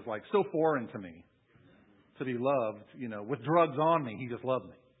 that was like so foreign to me. To be loved, with drugs on me, he just loved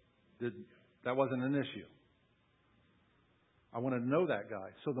me. That wasn't an issue. I wanted to know that guy.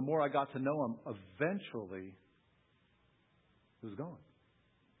 So the more I got to know him, eventually, he was gone.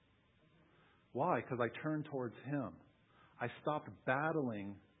 Why? Because I turned towards him. I stopped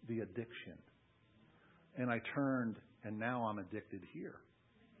battling the addiction. And I turned, and now I'm addicted here.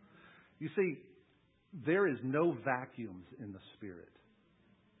 You see, there is no vacuums in the Spirit.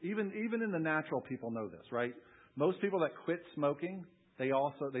 Even in the natural, people know this, right? Most people that quit smoking, they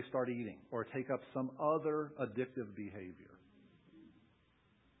start eating or take up some other addictive behavior.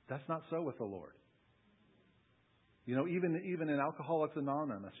 That's not so with the Lord. Even in Alcoholics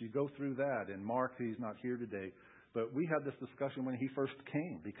Anonymous, you go through that. And Mark, he's not here today, but we had this discussion when he first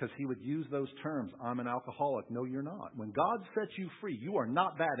came because he would use those terms. I'm an alcoholic. No, you're not. When God sets you free, you are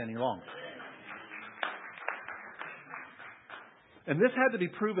not that any longer. And this had to be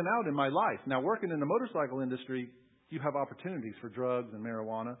proven out in my life. Now, working in the motorcycle industry, you have opportunities for drugs and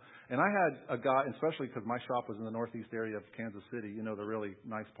marijuana. And I had a guy, especially because my shop was in the northeast area of Kansas City, the really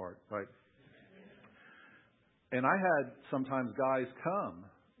nice part, right? And I had sometimes guys come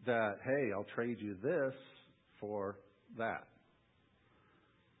that, hey, I'll trade you this for that.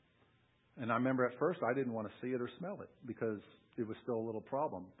 And I remember at first I didn't want to see it or smell it because it was still a little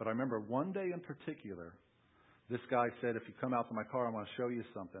problem. But I remember one day in particular, this guy said, if you come out to my car, I want to show you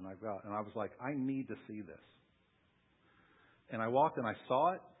something I've got. And I was like, I need to see this. And I walked and I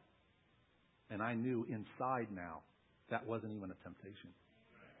saw it. And I knew inside now that wasn't even a temptation.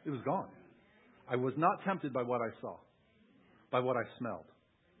 It was gone. I was not tempted by what I saw, by what I smelled.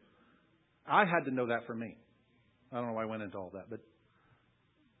 I had to know that for me. I don't know why I went into all that. But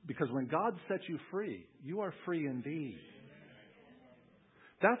because when God sets you free, you are free indeed.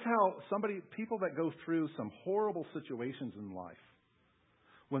 That's how people that go through some horrible situations in life,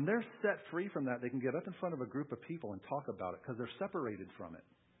 when they're set free from that, they can get up in front of a group of people and talk about it because they're separated from it.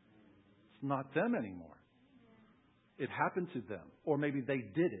 It's not them anymore. It happened to them. Or maybe they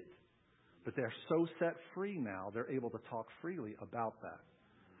did it. But they're so set free now, they're able to talk freely about that.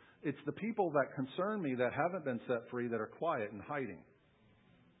 It's the people that concern me that haven't been set free that are quiet and hiding.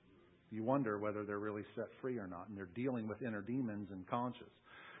 You wonder whether they're really set free or not, and they're dealing with inner demons and conscience.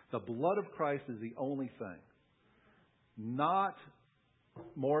 The blood of Christ is the only thing. Not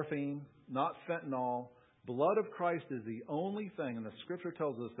morphine, not fentanyl. Blood of Christ is the only thing, and the Scripture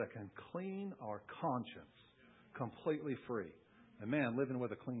tells us, that can clean our conscience completely free. And man, living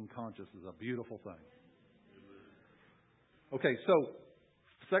with a clean conscience is a beautiful thing. Okay, so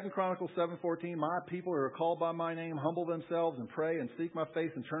 2 Chronicles 7:14, my people who are called by my name humble themselves and pray and seek my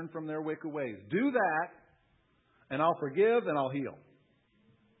face and turn from their wicked ways. Do that, and I'll forgive and I'll heal.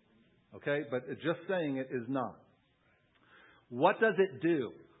 Okay, but just saying it is not. What does it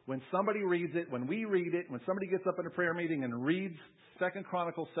do? When somebody reads it, when we read it, when somebody gets up in a prayer meeting and reads 2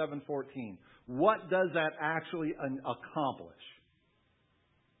 Chronicles 7:14, what does that actually accomplish?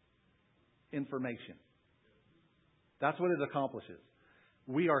 Information. That's what it accomplishes.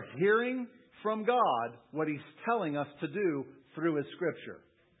 We are hearing from God what He's telling us to do through His Scripture.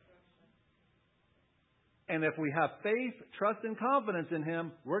 And if we have faith, trust, and confidence in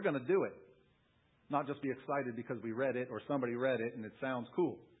Him, we're going to do it. Not just be excited because we read it or somebody read it and it sounds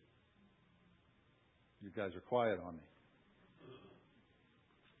cool. You guys are quiet on me.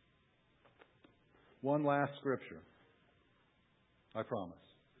 One last scripture. I promise.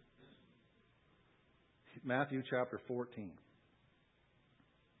 Matthew chapter 14.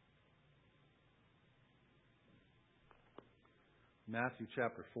 Matthew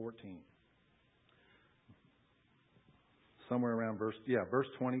chapter 14. Somewhere around verse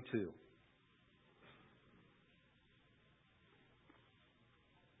 22.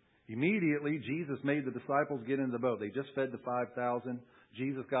 Immediately, Jesus made the disciples get into the boat. They just fed the 5,000.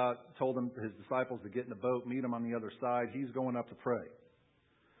 Jesus told his disciples to get in the boat, meet him on the other side. He's going up to pray.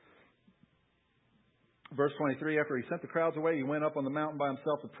 Verse 23, after he sent the crowds away, he went up on the mountain by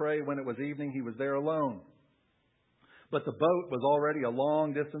himself to pray. When it was evening, he was there alone. But the boat was already a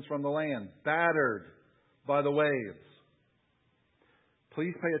long distance from the land, battered by the waves.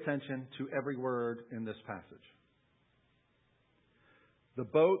 Please pay attention to every word in this passage. The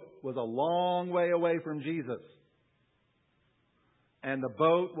boat was a long way away from Jesus. And the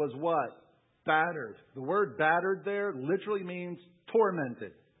boat was what? Battered. The word battered there literally means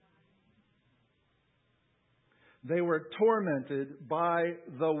tormented. They were tormented by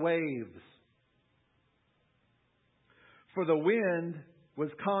the waves. For the wind was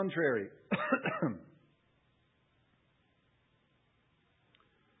contrary.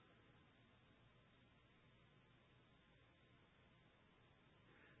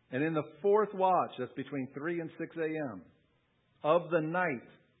 And in the fourth watch, that's between 3 and 6 a.m., of the night,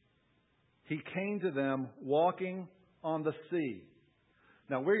 He came to them walking on the sea.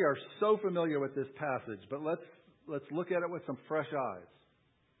 Now, we are so familiar with this passage, but let's look at it with some fresh eyes.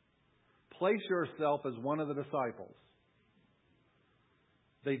 Place yourself as one of the disciples.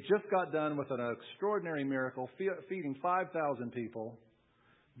 They just got done with an extraordinary miracle, feeding 5,000 people.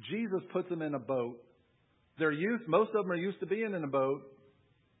 Jesus puts them in a boat. Most of them are used to being in a boat.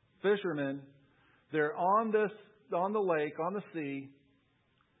 Fishermen. They're on the lake, on the sea,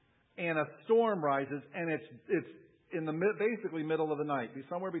 and a storm rises, and it's in the basically middle of the night,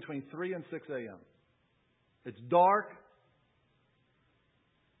 somewhere between 3 and 6 a.m. It's dark.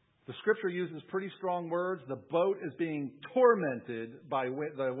 The Scripture uses pretty strong words. The boat is being tormented by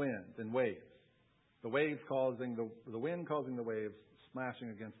the wind and waves. The wind causing the waves smashing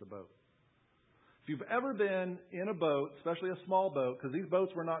against the boat. If you've ever been in a boat, especially a small boat, because these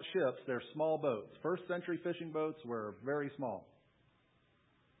boats were not ships, they're small boats. First century fishing boats were very small.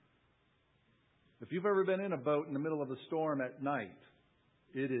 If you've ever been in a boat in the middle of a storm at night,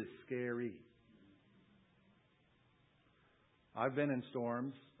 it is scary. I've been in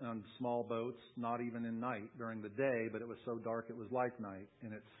storms on small boats, not even in night, during the day, but it was so dark it was like night,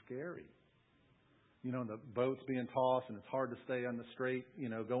 and it's scary. You know, the boat's being tossed, and it's hard to stay on the straight,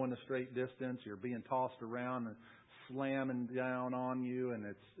 going the straight distance. You're being tossed around and slamming down on you, and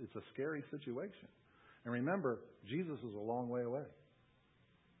it's a scary situation. And remember, Jesus is a long way away.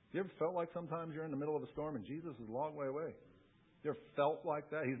 You ever felt like sometimes you're in the middle of a storm and Jesus is a long way away? You ever felt like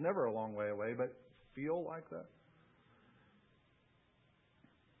that? He's never a long way away, but feel like that?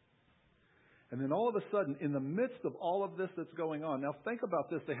 And then all of a sudden, in the midst of all of this that's going on, now think about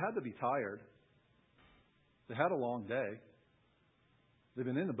this. They had to be tired. They had a long day. They've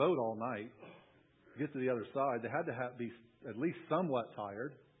been in the boat all night. To get to the other side, they had to be at least somewhat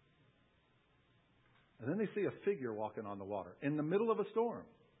tired. And then they see a figure walking on the water in the middle of a storm.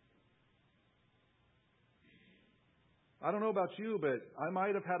 I don't know about you, but I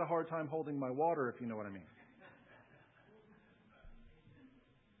might have had a hard time holding my water, if you know what I mean.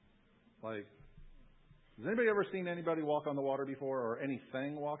 Like, has anybody ever seen anybody walk on the water before, or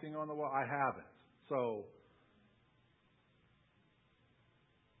anything walking on the water? I haven't. So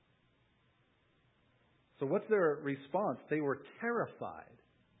what's their response? They were terrified.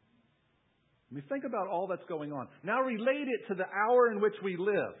 I mean, think about all that's going on. Now relate it to the hour in which we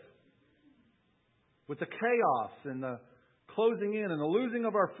live. With the chaos and the closing in and the losing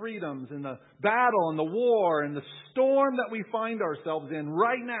of our freedoms and the battle and the war and the storm that we find ourselves in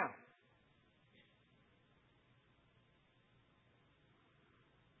right now.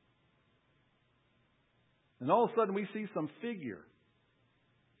 And all of a sudden we see some figure.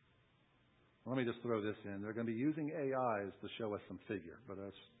 Let me just throw this in. They're going to be using AIs to show us some figure.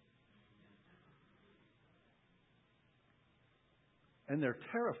 And they're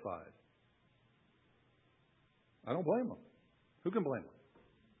terrified. I don't blame them. Who can blame them?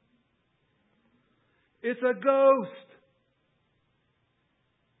 It's a ghost.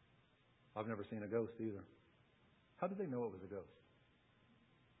 I've never seen a ghost either. How did they know it was a ghost?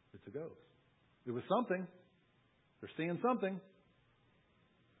 It's a ghost. It was something. They're seeing something.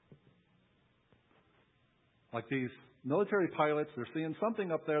 Like these military pilots, they're seeing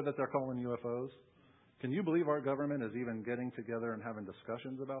something up there that they're calling UFOs. Can you believe our government is even getting together and having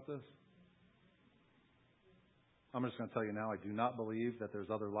discussions about this? I'm just going to tell you now, I do not believe that there's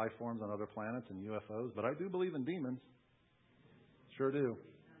other life forms on other planets and UFOs, but I do believe in demons. Sure do.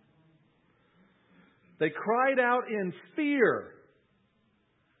 They cried out in fear.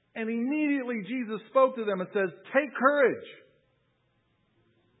 And immediately Jesus spoke to them and says, "Take courage."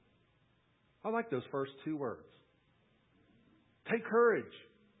 I like those first two words. Take courage.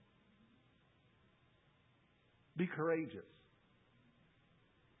 Be courageous.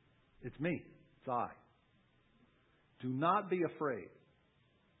 It's me. It's I. Do not be afraid.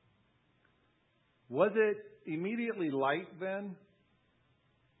 Was it immediately light then?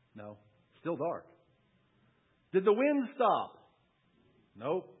 No. Still dark. Did the wind stop?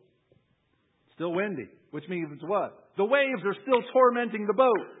 Nope. Still windy. Which means it's what? The waves are still tormenting the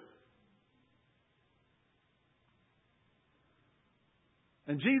boat.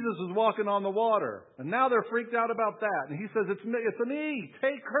 And Jesus is walking on the water. And now they're freaked out about that. And He says, it's me.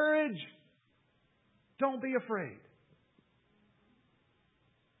 Take courage. Don't be afraid.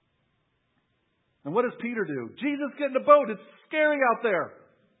 And what does Peter do? Jesus, get in the boat. It's scary out there.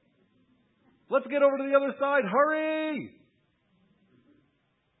 Let's get over to the other side. Hurry!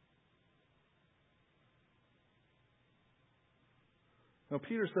 Now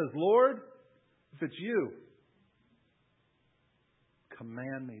Peter says, "Lord, if it's you,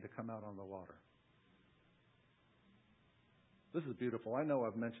 command me to come out on the water. This is beautiful. I know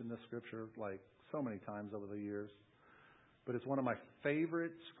I've mentioned this scripture like so many times over the years, but it's one of my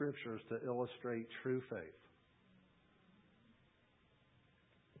favorite scriptures to illustrate true faith.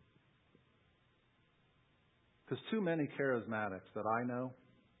 Because too many charismatics that I know,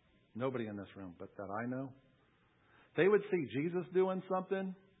 nobody in this room, but that I know, they would see Jesus doing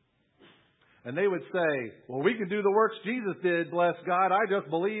something, and they would say, well, we can do the works Jesus did, bless God. I just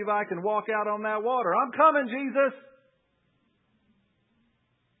believe I can walk out on that water. I'm coming, Jesus.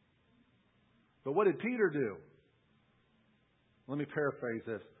 But what did Peter do? Let me paraphrase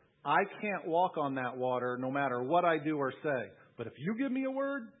this. I can't walk on that water no matter what I do or say. But if you give me a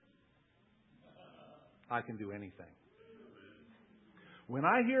word, I can do anything. When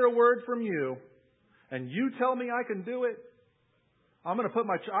I hear a word from you and you tell me I can do it, I'm going to put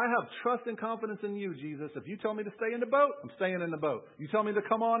I have trust and confidence in you, Jesus. If you tell me to stay in the boat, I'm staying in the boat. You tell me to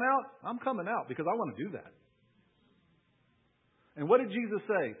come on out, I'm coming out because I want to do that. And what did Jesus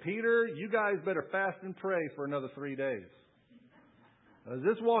say? Peter, you guys better fast and pray for another 3 days.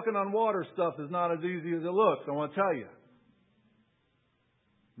 This walking on water stuff is not as easy as it looks, I want to tell you.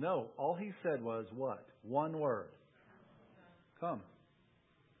 No, all he said was what? One word. Come.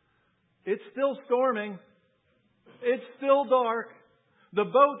 It's still storming. It's still dark. The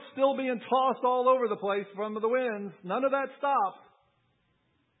boat's still being tossed all over the place from the winds. None of that stopped.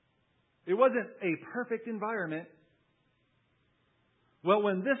 It wasn't a perfect environment. Well,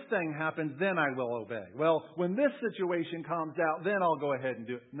 when this thing happens, then I will obey. Well, when this situation comes out, then I'll go ahead and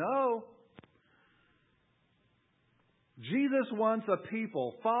do it. No. Jesus wants a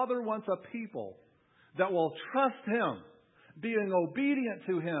people, Father wants a people that will trust Him, being obedient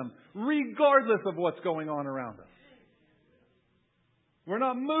to Him, regardless of what's going on around us. We're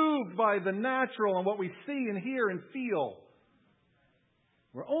not moved by the natural and what we see and hear and feel.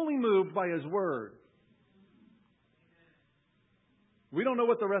 We're only moved by His Word. We don't know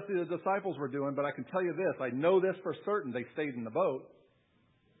what the rest of the disciples were doing, but I can tell you this. I know this for certain. They stayed in the boat.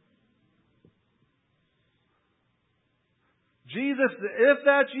 Jesus, if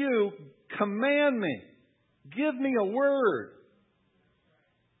that's you, command me. Give me a word.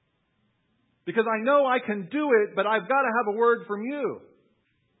 Because I know I can do it, but I've got to have a word from you.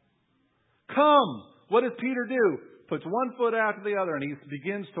 Come. What does Peter do? Puts one foot after the other and he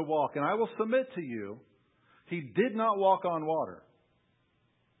begins to walk. And I will submit to you, he did not walk on water.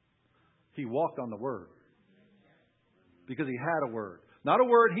 He walked on the Word. Because he had a word. Not a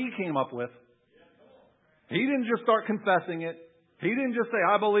word he came up with. He didn't just start confessing it. He didn't just say,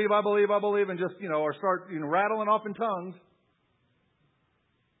 I believe, and just, or start, rattling off in tongues.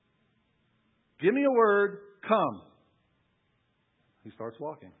 Give me a word, come. He starts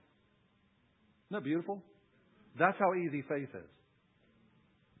walking. Isn't that beautiful? That's how easy faith is.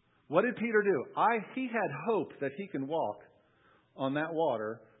 What did Peter do? He had hope that he can walk on that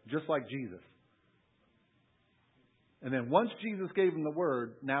water just like Jesus. And then once Jesus gave him the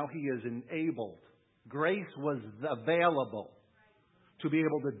word, now he is enabled. Grace was available to be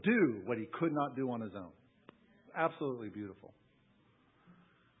able to do what he could not do on his own. Absolutely beautiful.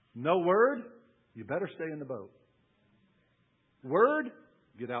 No word? You better stay in the boat. Word?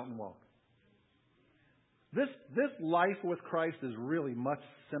 Get out and walk. This life with Christ is really much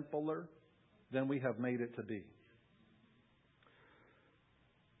simpler than we have made it to be.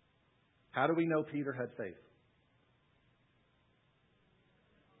 How do we know Peter had faith?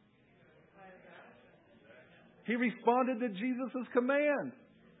 He responded to Jesus' command.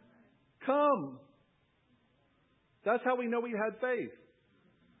 Come. That's how we know he had faith.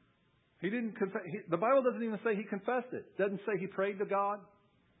 He didn't confess. The Bible doesn't even say he confessed it. It doesn't say he prayed to God.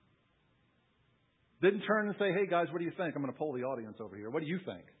 Didn't turn and say, hey guys, what do you think? I'm going to poll the audience over here. What do you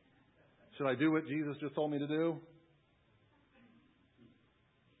think? Should I do what Jesus just told me to do?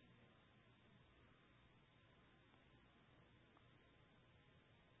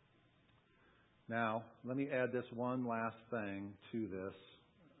 Now, let me add this one last thing to this.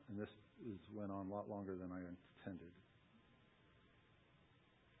 And this went on a lot longer than I intended.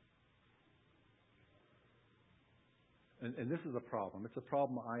 And this is a problem. It's a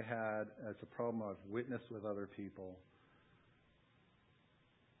problem I had. It's a problem I've witnessed with other people.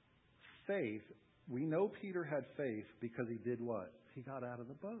 Faith, we know Peter had faith because he did what? He got out of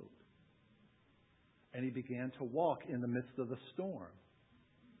the boat. And he began to walk in the midst of the storm.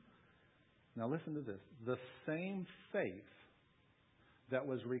 Now listen to this. The same faith that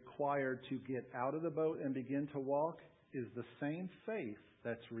was required to get out of the boat and begin to walk is the same faith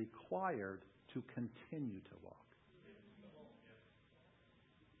that's required to continue to walk.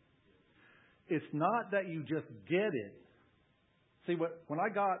 It's not that you just get it See, when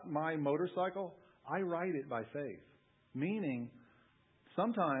I got my motorcycle, I ride it by faith. Meaning,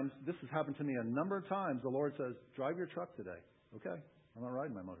 sometimes, this has happened to me a number of times, the Lord says, drive your truck today. Okay, I'm not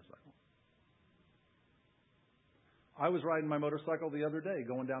riding my motorcycle. I was riding my motorcycle the other day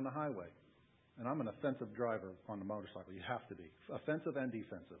going down the highway. And I'm an offensive driver on the motorcycle. You have to be. Offensive and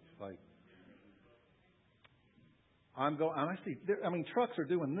defensive. Like, I'm going, and I see, trucks are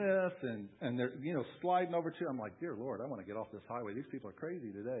doing this and they're, sliding over to. I'm like, dear Lord, I want to get off this highway. These people are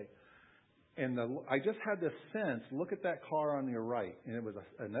crazy today. And I just had this sense, look at that car on your right, and it was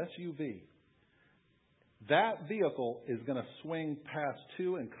an SUV. That vehicle is going to swing past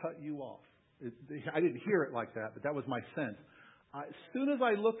two and cut you off. I didn't hear it like that, but that was my sense. As soon as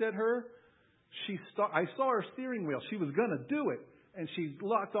I looked at her, I saw her steering wheel. She was going to do it. And she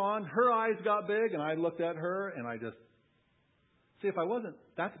locked on. Her eyes got big, and I looked at her, and I just... See, if I wasn't,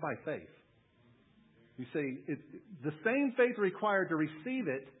 that's by faith. You see, the same faith required to receive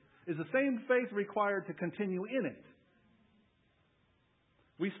it is the same faith required to continue in it.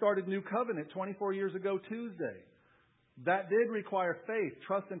 We started New Covenant 24 years ago Tuesday. That did require faith,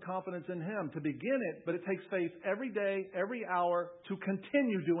 trust, and confidence in Him to begin it, but it takes faith every day, every hour to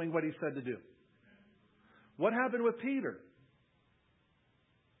continue doing what He said to do. What happened with Peter?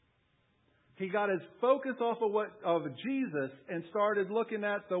 He got his focus off of Jesus and started looking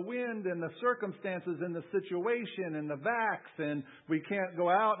at the wind and the circumstances and the situation and the vax, and we can't go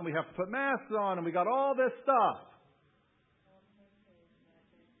out and we have to put masks on and we got all this stuff.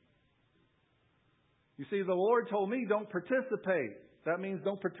 You see, the Lord told me don't participate. That means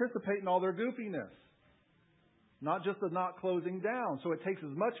don't participate in all their goofiness. Not just the not closing down. So it takes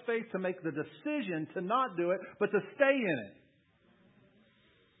as much faith to make the decision to not do it, but to stay in it.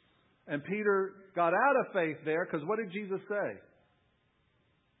 And Peter got out of faith there because what did Jesus say?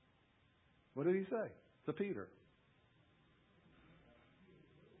 What did He say to Peter?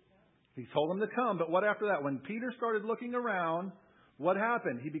 He told him to come, but what after that? When Peter started looking around, what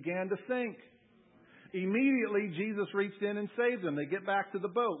happened? He began to sink. Immediately, Jesus reached in and saved him. They get back to the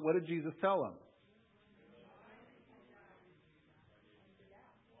boat. What did Jesus tell him?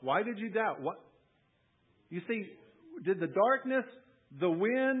 Why did you doubt? What? You see, did the darkness, the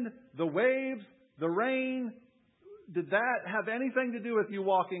wind, the waves, the rain, did that have anything to do with you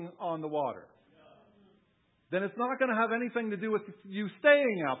walking on the water? Then it's not going to have anything to do with you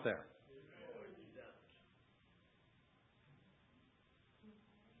staying out there.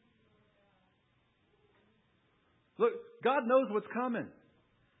 Look, God knows what's coming.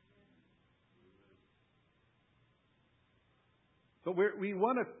 But we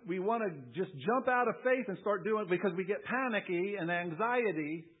want to just jump out of faith and start doing it because we get panicky and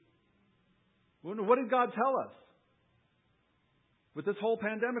anxiety. What did God tell us? With this whole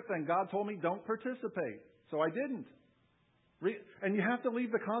pandemic thing, God told me don't participate. So I didn't. And you have to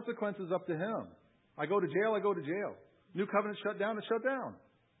leave the consequences up to Him. I go to jail, I go to jail. New Covenant shut down, it's shut down.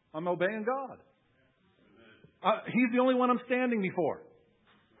 I'm obeying God. He's the only one I'm standing before.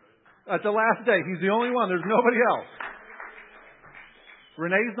 At the last day, He's the only one. There's nobody else.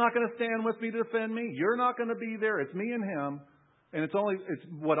 Renee's not going to stand with me to defend me. You're not going to be there. It's me and Him. And it's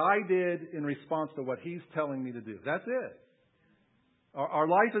what I did in response to what He's telling me to do. That's it. Our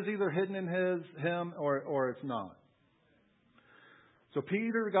life is either hidden in Him or it's not. So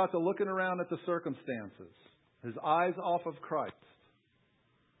Peter got to looking around at the circumstances. His eyes off of Christ.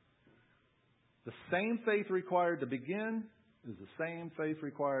 The same faith required to begin is the same faith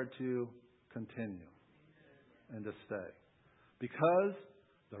required to continue and to stay. Because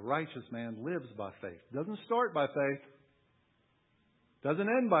the righteous man lives by faith. Doesn't start by faith. Doesn't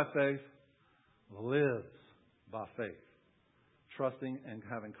end by faith. Lives by faith. Trusting and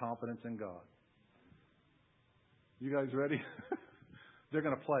having confidence in God. You guys ready? They're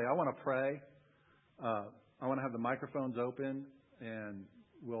going to play. I want to pray. I want to have the microphones open and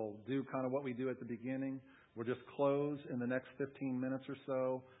we'll do kind of what we do at the beginning. We'll just close in the next 15 minutes or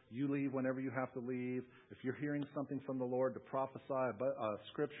so. You leave whenever you have to leave. If you're hearing something from the Lord to prophesy, a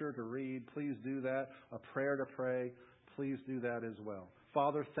scripture to read, please do that. A prayer to pray, please do that as well.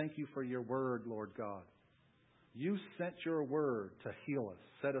 Father, thank You for Your word, Lord God. You sent Your word to heal us,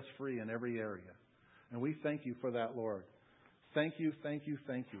 set us free in every area. And we thank You for that, Lord. Thank You, thank You,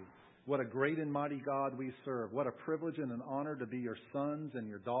 thank You. What a great and mighty God we serve. What a privilege and an honor to be Your sons and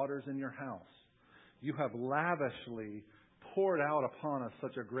Your daughters in Your house. You have lavishly poured out upon us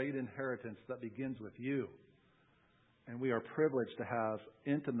such a great inheritance that begins with You. And we are privileged to have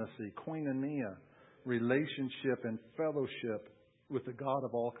intimacy, koinonia, relationship and fellowship with the God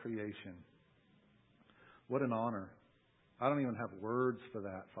of all creation. What an honor. I don't even have words for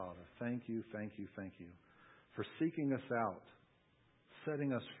that, Father. Thank You, thank You, thank You for seeking us out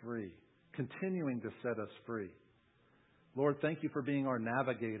setting us free, continuing to set us free. Lord, thank you for being our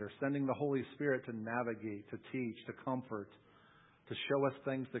navigator, sending the Holy Spirit to navigate, to teach, to comfort, to show us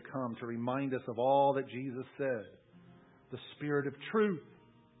things to come, to remind us of all that Jesus said. The Spirit of truth.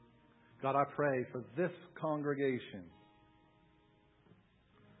 God, I pray for this congregation.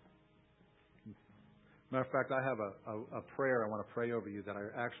 Matter of fact, I have a prayer I want to pray over you that I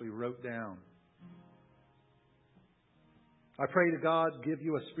actually wrote down. I pray to God give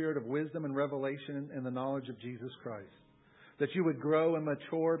you a spirit of wisdom and revelation in the knowledge of Jesus Christ. That you would grow and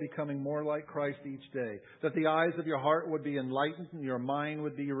mature, becoming more like Christ each day. That the eyes of your heart would be enlightened and your mind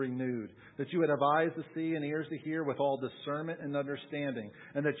would be renewed. That you would have eyes to see and ears to hear with all discernment and understanding.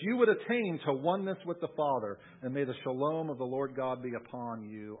 And that you would attain to oneness with the Father. And may the shalom of the Lord God be upon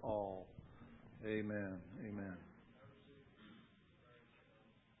you all. Amen. Amen.